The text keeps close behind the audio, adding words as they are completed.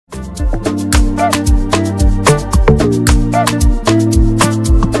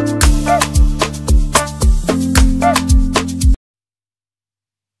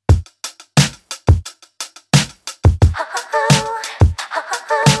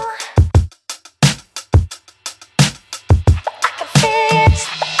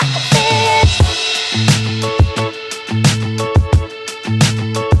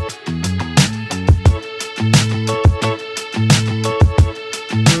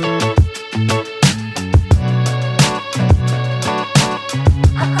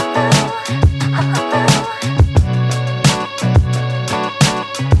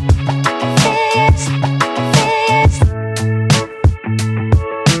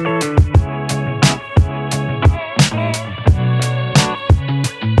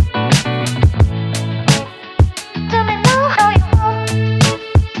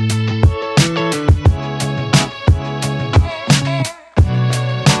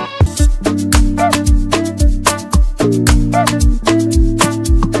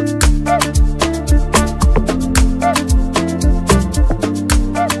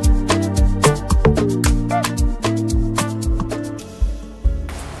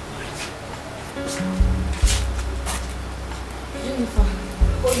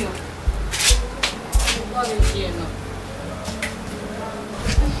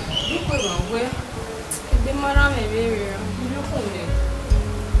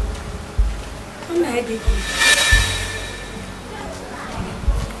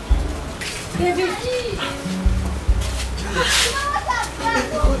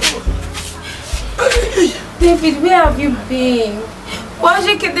David, where have you been? Why did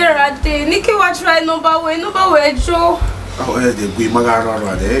you get there at day? Nikki was right no way, Joe. Oh, the we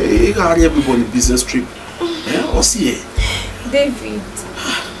magara there. You got everybody business trip. Yeah, see David.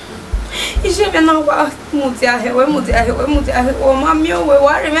 You should be now what Mutia, oh, mammy,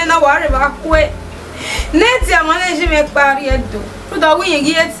 worry, man, I worry about way. Netia management barrier do. Put away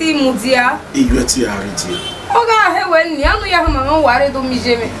get see Mutia. You get here. Oh, God, when young man worried to me,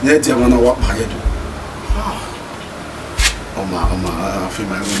 Jimmy. Netia man, what I do. I feel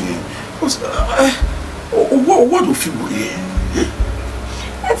my own. What do you feel here?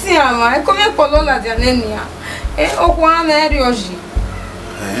 It's here, I come here for Lola Janenia. Oh, one area.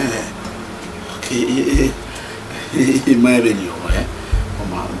 Okay, my radio, eh? Oh,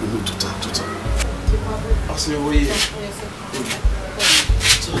 my, we to talk. I'll see you.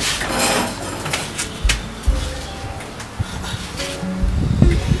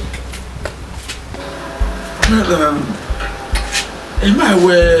 In my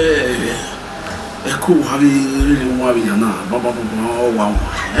way, a cool having really now, Baba, wow,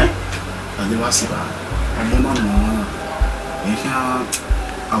 and they was about you can't.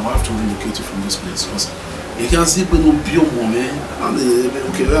 I will have to relocate you from this place because you can see no bio woman and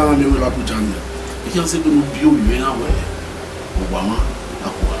okay, I am a Pujani. You can see no bio women away. Obama,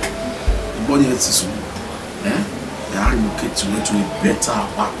 Aqua, Bonnie and Sisu. They are relocate to a better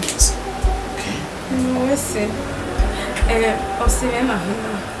apartment. Okay? No, I see.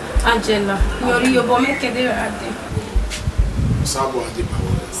 Angela, you're bomb make it. Sabo at the power.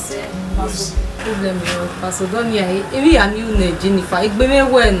 Problem Pastor Donia, if I knew Jennifer, it be me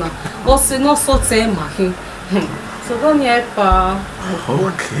well. Also, no sort of making. So Donia,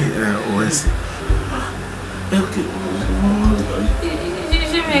 okay, always. Okay.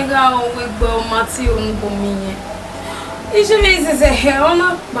 Je me go with Bo Matthew and Bomini. If she makes a hair on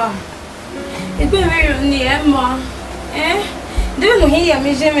a bar, it be very near ma. Don't hear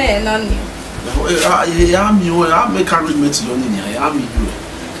me, Jimmy, and on you. I am you, I make a remit on you. I am you.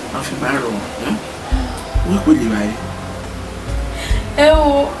 I feel my own. What would you like?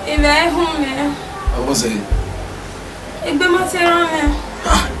 Oh, if I home, I was it. It be my terror.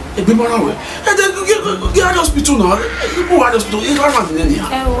 It be my own. And then you get hospital now. You go to hospital. You can't run in here.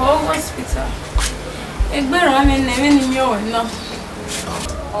 Hospital. It be running in your no.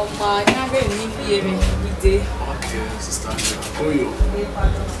 Oh, my, I never need every day. Okay, sister. How are you?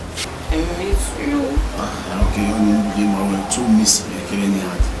 You. Okay, you give me 2 miss.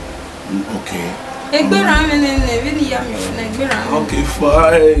 Okay. Okay,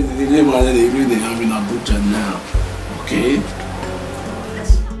 fine. The name of the evening, I'm in Abuja now. Okay.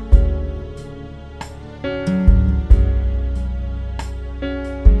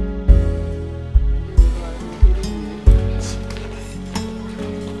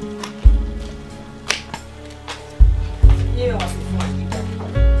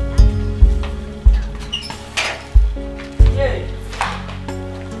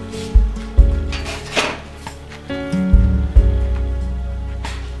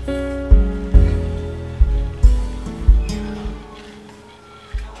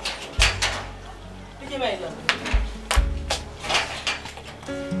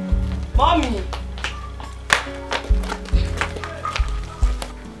 Mommy.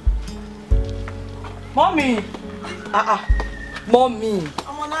 Mommy. Mommy.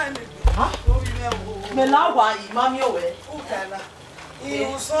 Me la wa yi mami o we. O kana.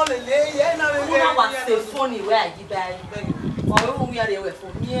 I so le ye na we. Na wa se phone we ayi bai. O we mu ya de we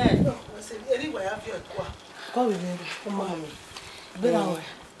phone me e. Se eri wa ya fi kwa. Ko we me. Mommy. Be na we.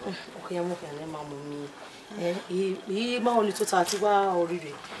 O ke ya mo kan le ma mo mi. Ma o le to ta ti wa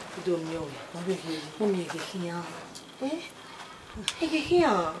orire. Do mi o. Mo mi ke kiyan. Ke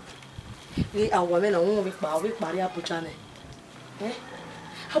kiyan. Ni àwọn men na wọ́n we parí Abuja ne.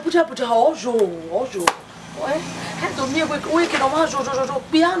 Abuja ojo. Ha do mi we ke no ma jo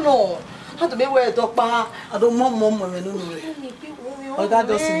piano. Ha do me we do pa ado mom we no no re. O ga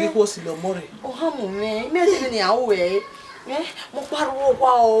do si bi ko si lo mo re. O ha mo me te ni awo we. Mo pariwo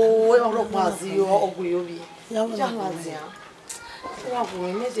pa o ro pa si ogwe yo bi. Ya la ti a. Wa ko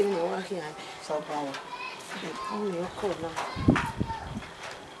me te ni wa ki an. So pa wa. O mi o ko na.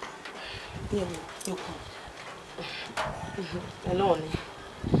 You alone.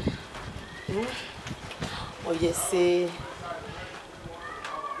 Oh yes,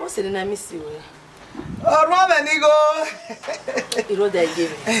 what's the name I miss you? Oh, Robin, you go. You wrote that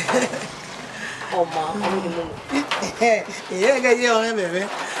game. Oh, ma, yeah, you baby.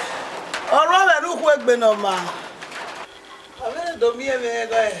 Oh, Robin, who work been on ma? I really don't mean me.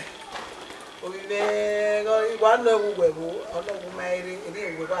 We go one no we go. I don't marry. It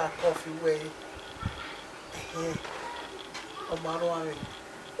we go a coffee way. Oh, Maruami.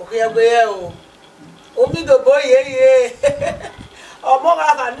 Okay, I go. Omi the boy, yeah. Oh, Moga,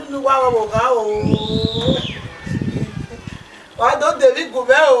 I don't know why I go. Why don't they go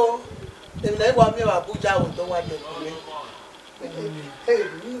well? They never want me to Abuja with the one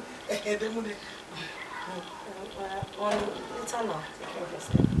hey, the moon. It's a lot.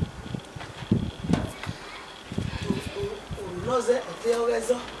 Noze ete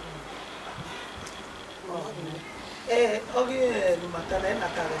ogezo. Oge ni matana na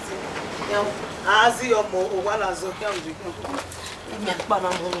karesi. Ya azi omo owala zo ke onje ke. Imi pa na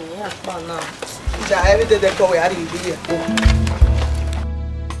mo ni, pa na. Ja every day they go we are in here.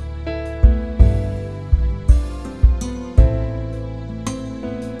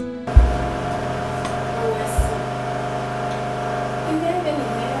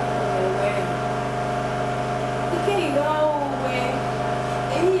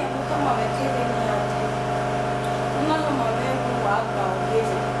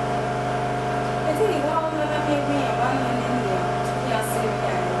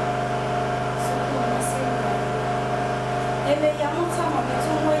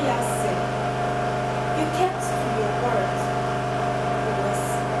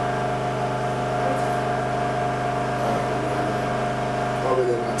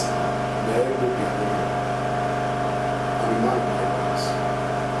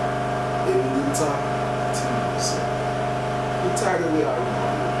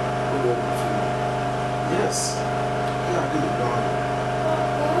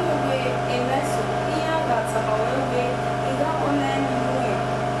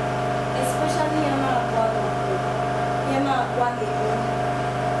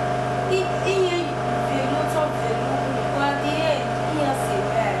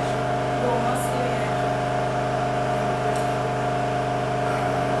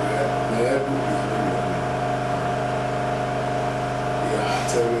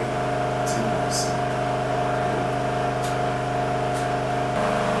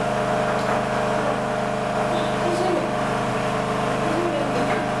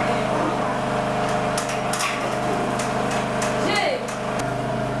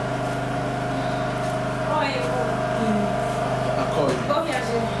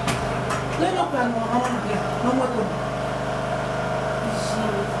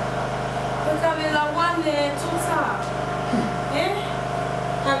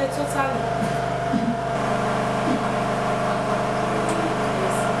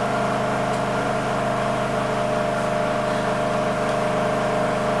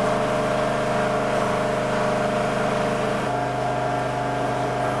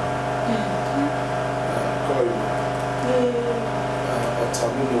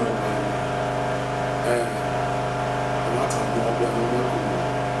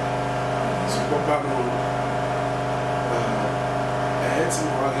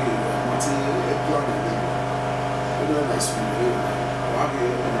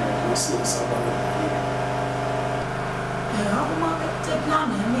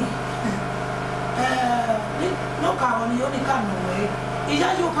 No car on the only car no way. Is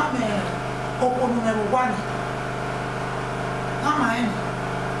that your camera? Opo numero 1. Kama eni.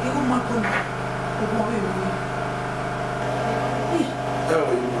 Iku makona. Opo wewe.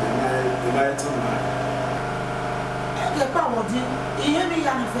 Ẹ pa wọ́n dín, ìyẹn mi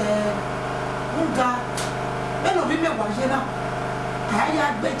yà ní fẹ́ ń ga, bẹ́ẹ̀ bí mẹ́wàá ṣe náà, àyà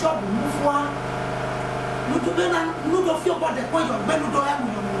gbé jọ́ọ̀bù mú fún wa, lúdọ̀ fi ọgbọ́n dẹ̀ pọ́n ìyọ̀gbẹ́ lúdọ̀ ẹ̀mú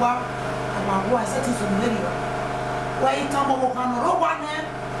yọ̀mú wa, àwọn àwọ̀ ẹ̀sẹ̀ ti sọ̀rọ̀ lẹ́nu wa. Wọ́n yìí tán mọ̀wọ́ kan lọ́rọ́ wa ní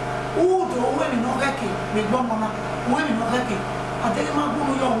údò owó èmi náà kẹ́kẹ́, mi gbọ́ mọ́ náà, owó èmi náà kẹ́kẹ́, àtẹ́lẹ́ máa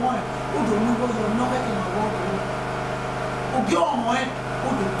gbóná yọ wọ́n ẹ̀, údò olúwo yọ náà kẹ́kẹ́ náà wọ́n òdò. Ògì ọmọ ẹ̀,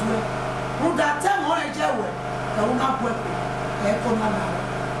 údò tú ẹ̀. Rúdà tẹ́mọ̀ ẹ̀ jẹ́ wẹ̀, ẹ̀wọ̀n náà bọ̀ ẹ̀kọ́, ẹ̀kọ́ náà nà wọ́n.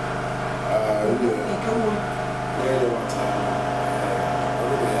 Ẹ̀kẹ́ wo? Where you want to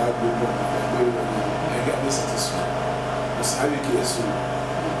have good one, I got this at the school. It's how you get so. You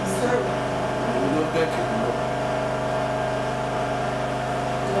know, back in the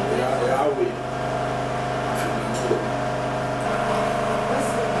yeah, wait.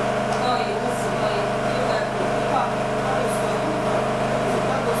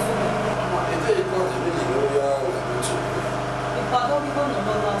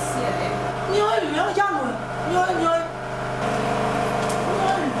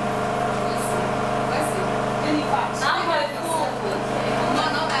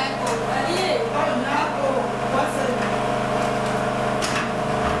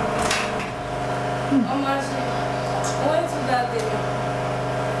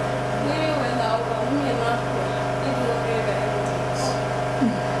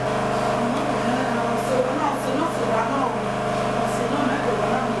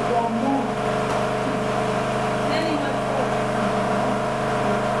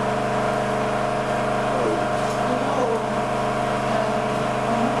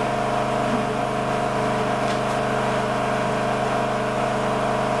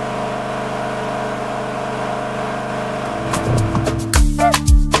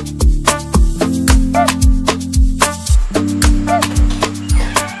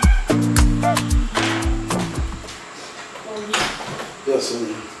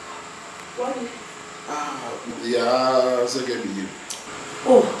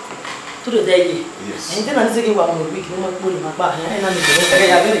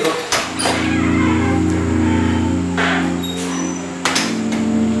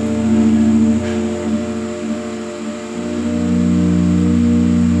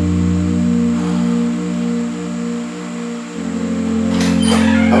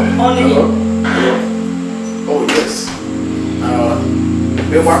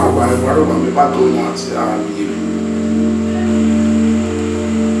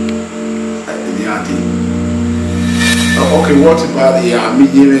 Okay, what about the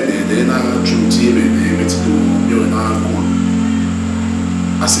medium and then true team and to do you and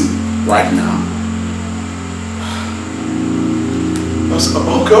I said right now.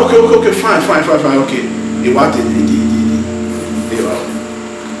 Okay, fine, okay. You want it, you are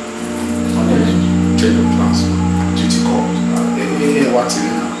check the plans, duty calls, what's in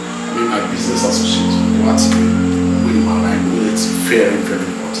my business associate, what's in my life, it's very, very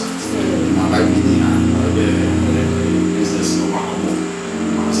important. In my life, business no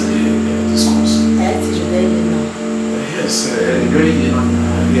discourse. Yes, very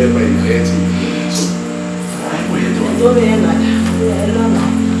here by my head. So, where do I go?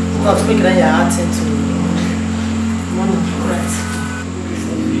 Not making a yard into one of the rest.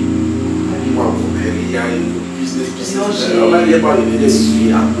 Business. All right,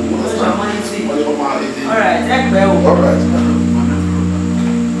 all right.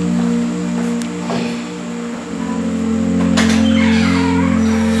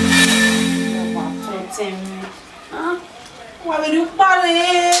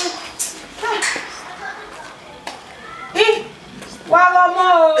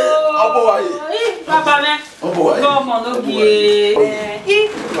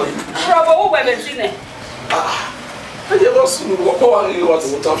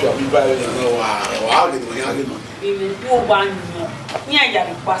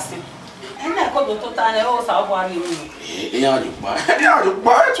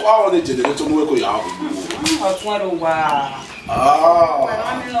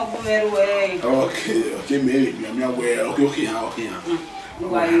 Okay, maybe. I'm aware. Okay.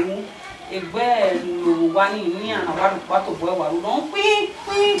 Egbe lo wa ni ni ana wa to bo wa lo pin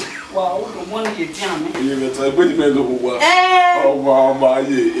wa o do mo ni je ti ami ile be ta egbe ni me lo wa o ma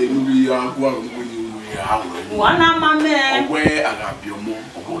ye elu bi agwa mo ni ya wa na ma me ogwe agabiomo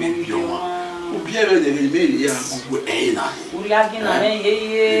ogwe biomo obi e be de me ya ogwe na uri agi na me ye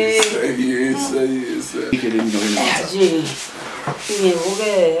yes ikele ni no Ni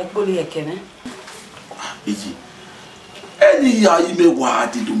oge ekpoli ekene. Iji. Eni ya ime wa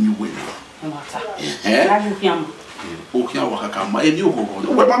di do mi we. Mata. Ayu kiam. O kia wa kaka ma eni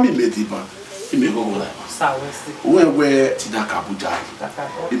ogogo. We ba mi meti ba. Ime gogo la. Sawesi. We ti da ka Abuja.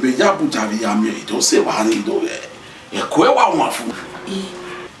 Ibe ya Abuja bi ya mi do se wa ni do e ko e wa won fu.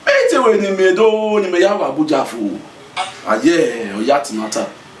 Ete we ni me do ni me ya Abuja fu. Aye, o ya ti nata.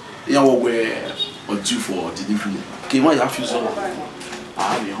 Ya wo we o due for delivery. Ke wa ya fi so.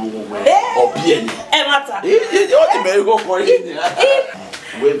 Ah, me ho wo we. Obi eni. E mata. O ti me go ko ni.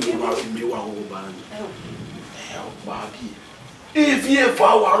 We mi wa go ba ni. Ba bi. If you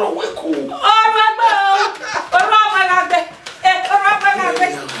fa wa ro we ko.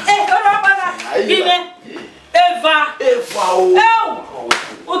 Eva. Oh.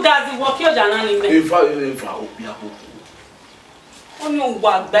 Who does the work you jana ni me? Eva o bi a ko. Oni o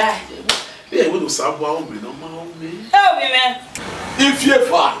wa gba. We do sabo a o me no ma o me. Mi me. If you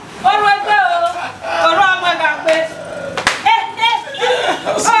fa. Oro egbe o. Oro amagagbe.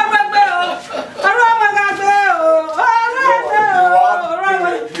 Oro egbe o. Oro amagagbe o.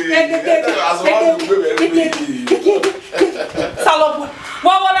 Salobu.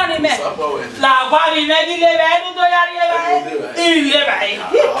 Wọ́n wọ́n náà ni mẹ́. Làgbá mi mẹ́ nílé rẹ̀ ẹni tó yára yẹ báyìí. Ilé báyìí.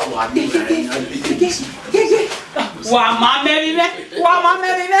 Wà á máa mẹ́rin mẹ́. Wà á máa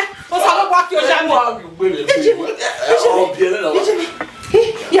mẹ́rin mẹ́. Ó salobu akí o ṣàmì.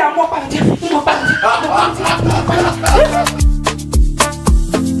 Yà mọ́ pàdé. Mọ́ pàdé.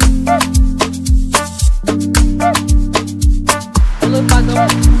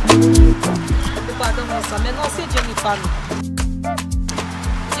 Pardon, moça, mas não sei de onde falo.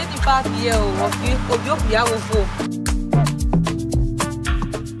 De papel, o bio piar o vô.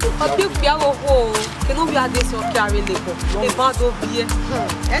 O bio piar o vô, que não viu desse o que a ele com. E vado bie.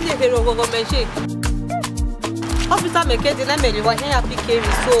 É nem o gogo mexe. Hospital me quer dizer melhor, vai nem a piquer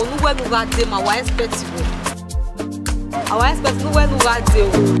so, não é no lugar de ma, vai expect. A vai expect não é no lugar de.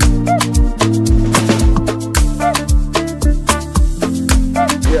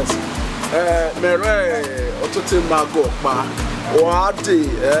 Yes. Mere otote mago pa o ade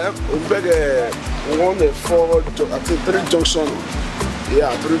umbege 1 4 I think 3 junction.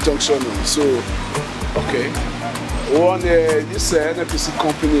 Yeah, 3 junction. So okay. One this NPC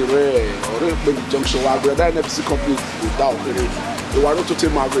company or junction wa that NPC company without the one otote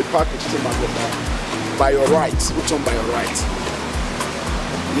mago park otote mago by your right. Which one by your right?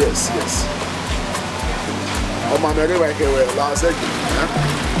 Yes. Oh my God, right here, last second.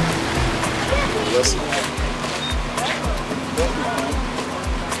 Yes.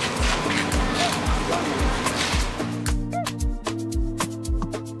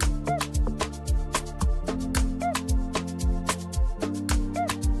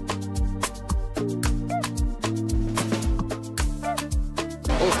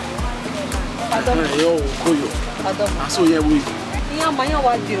 So yeah, we. Yeah, my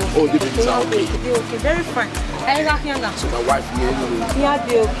wife. Oh, the baby's okay. Okay, very fine. I got here now. So my wife, Yeah,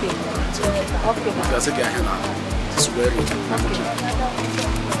 they okay. Okay. That's okay. I know. It's very good. I'm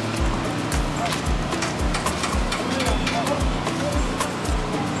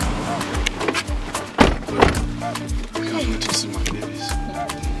going to see my babies.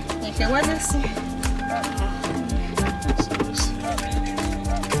 Okay, what is it?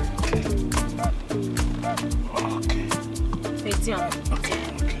 Okay.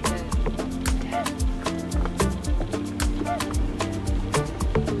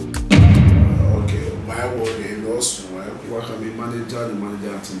 My work in also work on the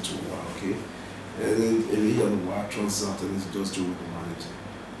manager thing to work, okay? And then he on work transact and just do with the manager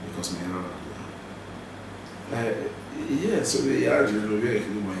because my yeah, so they are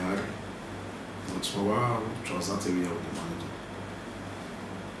really my yard. But for a while, transacting with the manager.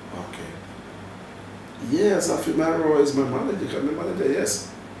 Okay. Yes, Afimaro is my manager. Can the manager? Yes.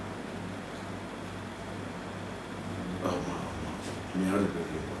 Oh, no. Me are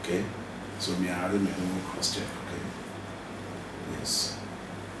okay. So me are me cross check. Okay. Yes.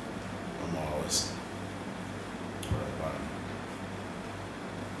 I'm always.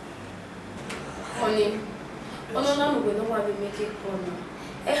 Honey, no, we don't want to make it corner.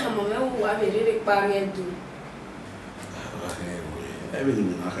 Who have a really parent do. Everything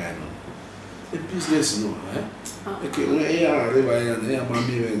is not kind of. The business, no, eh? Okay, we are arriving and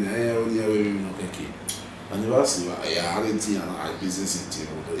mommy and I only have a key. And you ask me, I aren't here and I business in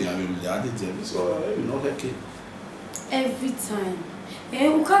you. I will add it, so I will not have every time.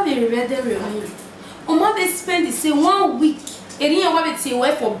 We can't be ready. Oma be spend the same 1 week. Eri wa be ti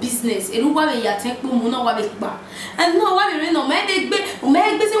work for business. Eru wa be ya ten pe mu na wa be gba. And no wa be no me be gbe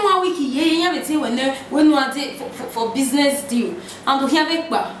se 1 week ye yan be ti when no ante for business deal. And to here be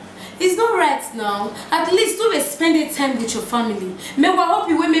gba. It's not right now. At least do spend time with your family. Maybe I hope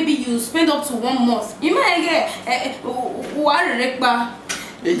you maybe you spend up to 1 month. You might get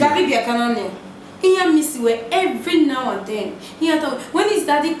Gabi be a canon. He miss you every now and then. When is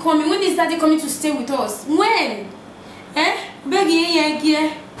daddy coming? When is daddy coming to stay with us? When? Begging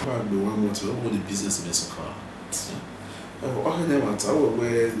here. Probably 1 month. What the business is so far. I never tell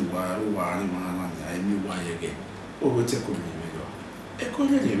where you are. I knew why again. Oh, we take me.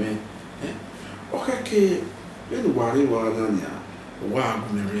 Man. Okay, when worry one wa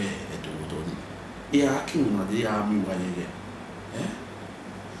mere edodoni. Ya kinu de ya mi wa yege.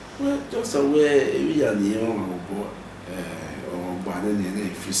 Well, just away we are near on board or banana in a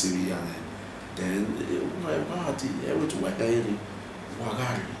fishery. Then my party, I went to Wagari.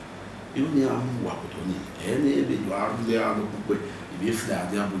 You near Wakutoni. Any bit you are there, if that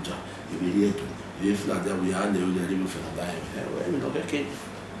the Abuja, you will hear to. If not, that we are the living for a dime. Well, okay.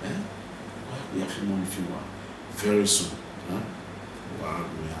 We have to know if you want very soon. What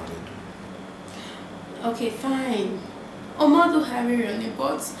we have to do. Okay, fine. Omado Harry running,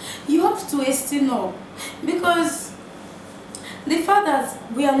 but you have to hasten up because the fact that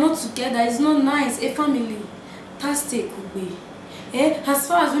we are not together is not nice. A family, Thursday could be. As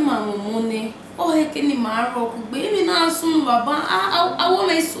far as we money, can you marry could be? Even now, soon, Baba, I won't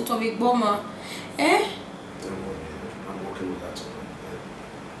make sort of a bomber. Don't worry, I'm working with that.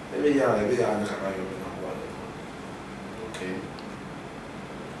 Maybe I look at my own. Okay?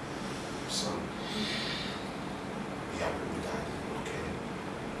 Son, we have to do that. Okay?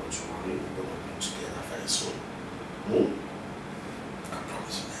 Don't you worry, we're going to be together very soon. I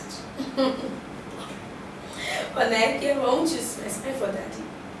promise you that. Okay. But like, won't you smile for daddy?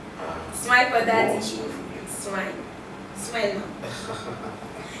 Smile for daddy. Smile. Smile now.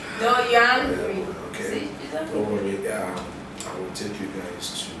 No, you're angry. Okay. Don't worry. I will take you guys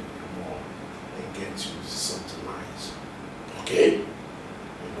to the mall and get you something nice. Okay?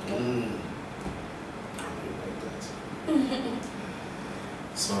 Okay. I'll be like that.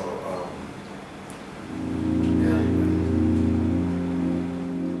 So,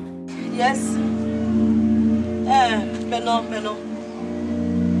 Yes. Benin.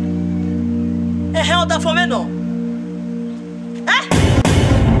 Hell that for Benin.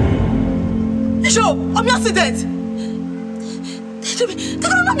 Show, I'm your accident. They're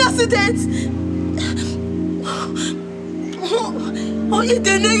gonna be accident. Oh, you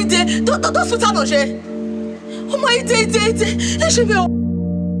did. Don't switch out, Oje. Oh my, you did.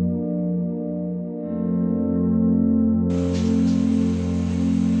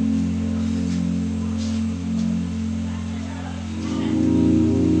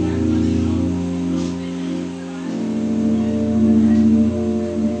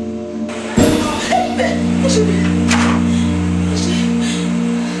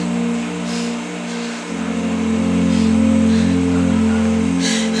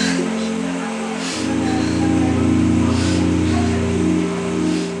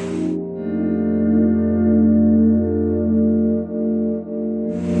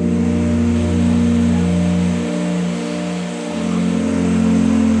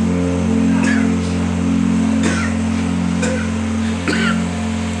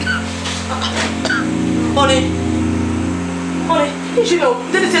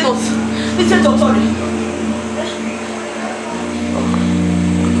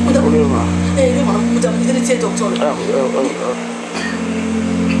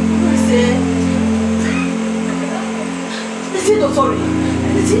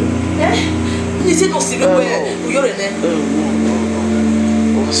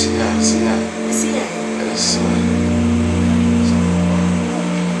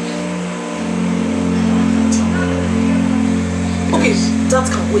 That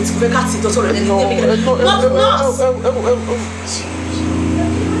can wait. We can't see doctor.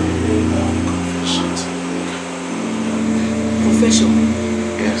 Confession.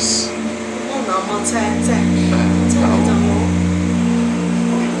 Yes. Oh, no, I'm tired.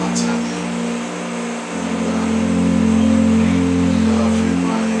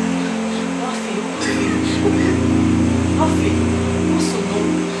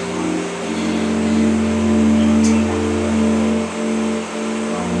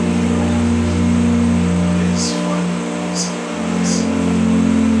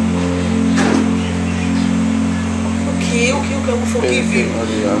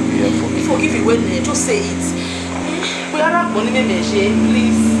 Forgive you when they just say it. We are not going to be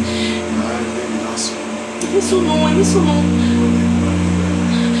please. isso não.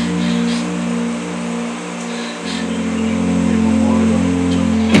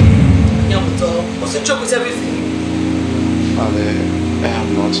 Você joke with everything? Ale, I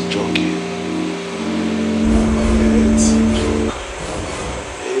am not joking. It's a joke.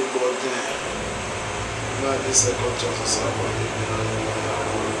 Hey, but not the second chance of somebody.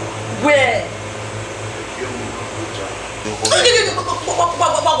 Where?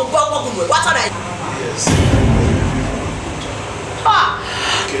 What are they? Yes. Ah!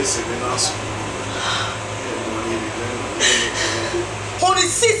 Only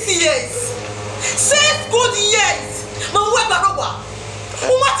 6 years. 6 good years. My wife Baroba.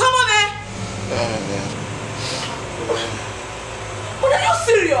 What am I? But are you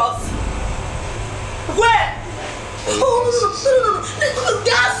serious? Where? Oh, no.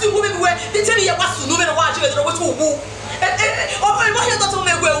 That's the woman where they tell you what's no matter what you are going to woo. And why you don't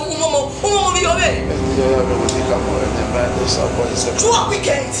make where Umo be away? To a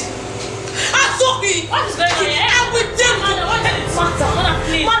weekend. I'm sorry. What is going on here? I will deal with it.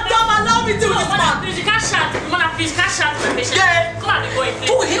 Madam, allow me to do this, man. Please, you can't shout. Please, can't shout. Yeah. Come on, go in.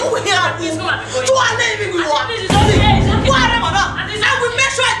 Who here? Please, come on, go in. To our name, we want. This is okay. What am I? I will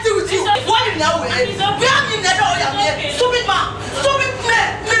make sure I deal with you. What you know? We have you never all your man. Stupid man. Stupid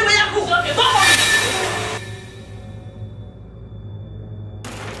man. Me, I go. Come on.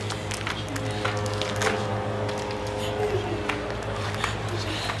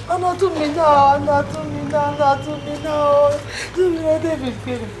 Not to me now, David.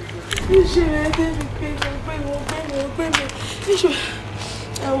 You should, David. You should.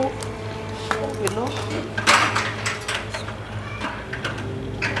 Oh, you know.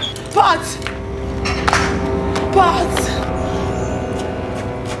 Pat,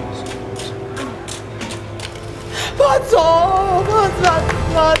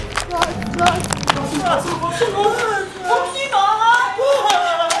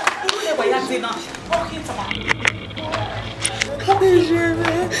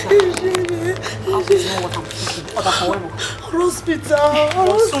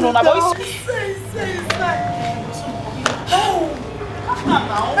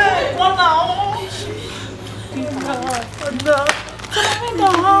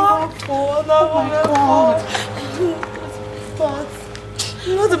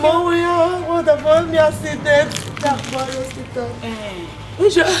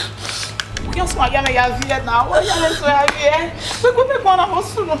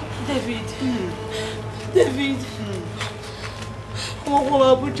 David. Comment on va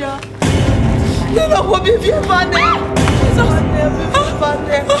Abuja? Nous n'avons pas bien vanné.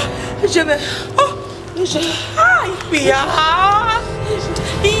 Je vais.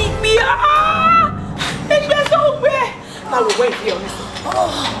 Now we wait here, honestly.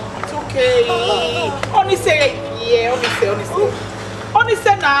 It's okay. Honestly, yeah, honestly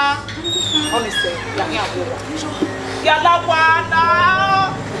na. Honestly,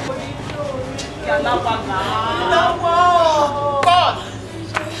 God.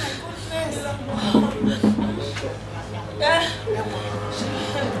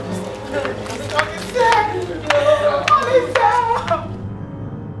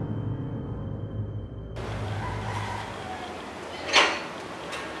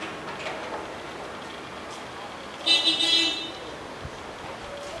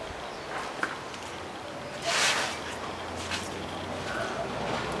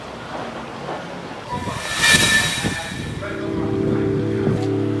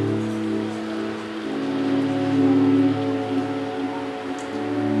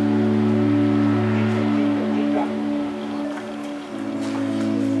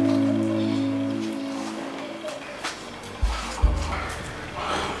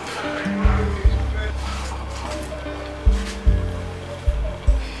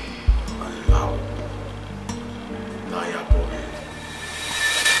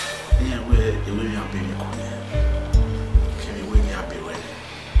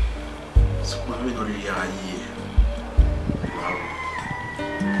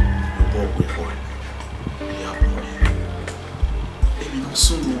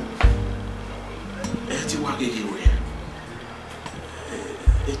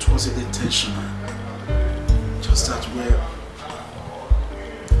 It was intentional. Just that we're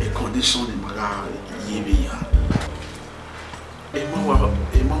a condition in my year.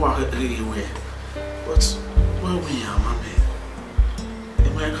 But where we are, mommy,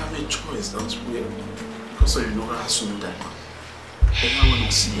 it might have a choice. That's where, because you know how soon that and I will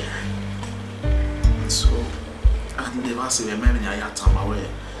not see her. So, I never say, maybe I had time away.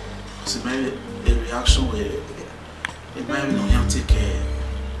 So, maybe a reaction where it might not take care.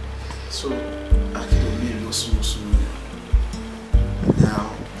 So, I can only Now,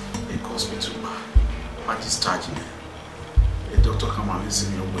 it cost me too much. I discharged me. The doctor come and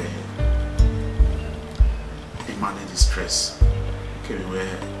visit me where he managed the stress.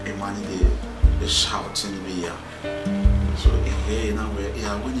 Where he managed the shouting here. So here now where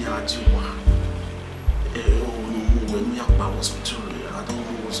when you are due when we have hospital, I don't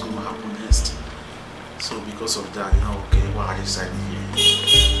know what's going to happen next. So because of that, okay, what I decided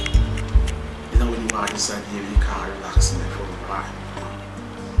here. When you are decided here, you can't relax in there for a while.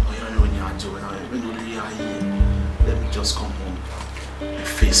 When you are doing when you are here, let me just come home and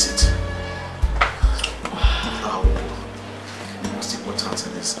face it. The most important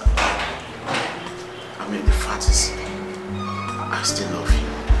thing is, the fact is, I still love you.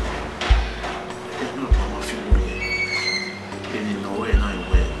 There's no problem of you here. In nowhere,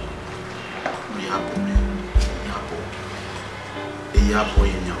 nowhere. We are boy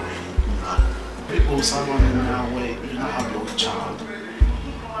in your way. People, someone in your way, you not have your child. We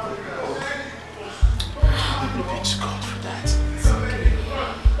thank God for that.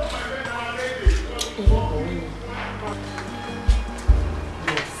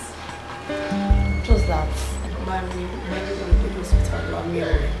 Yes. Just that. Mary going to the hospital.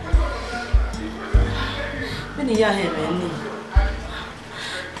 When you hear him,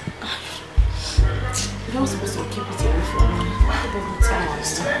 you're not supposed to keep it away from me. Every time.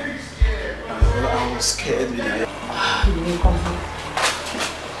 I was scared when I... You didn't come home.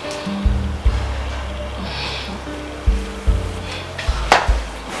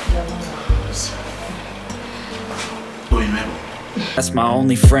 That's my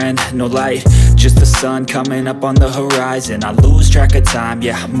only friend, no light, just the sun coming up on the horizon. I lose track of time,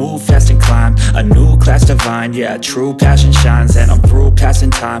 yeah, I move fast and climb a new class divine, yeah, true passion shines. And I'm through passing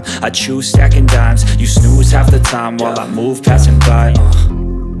time, I choose stacking dimes. You snooze half the time while I move passing by.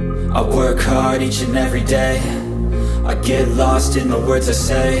 I work hard each and every day, I get lost in the words I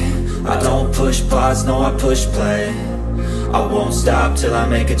say. I don't push pause, no, I push play. I won't stop till I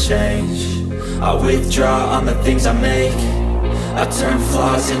make a change. I withdraw on the things I make, I turn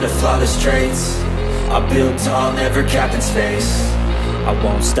flaws into flawless traits. I build tall, never capped in space. I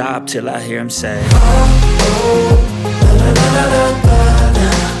won't stop till I hear him say, oh, oh, la, la, la, la, la.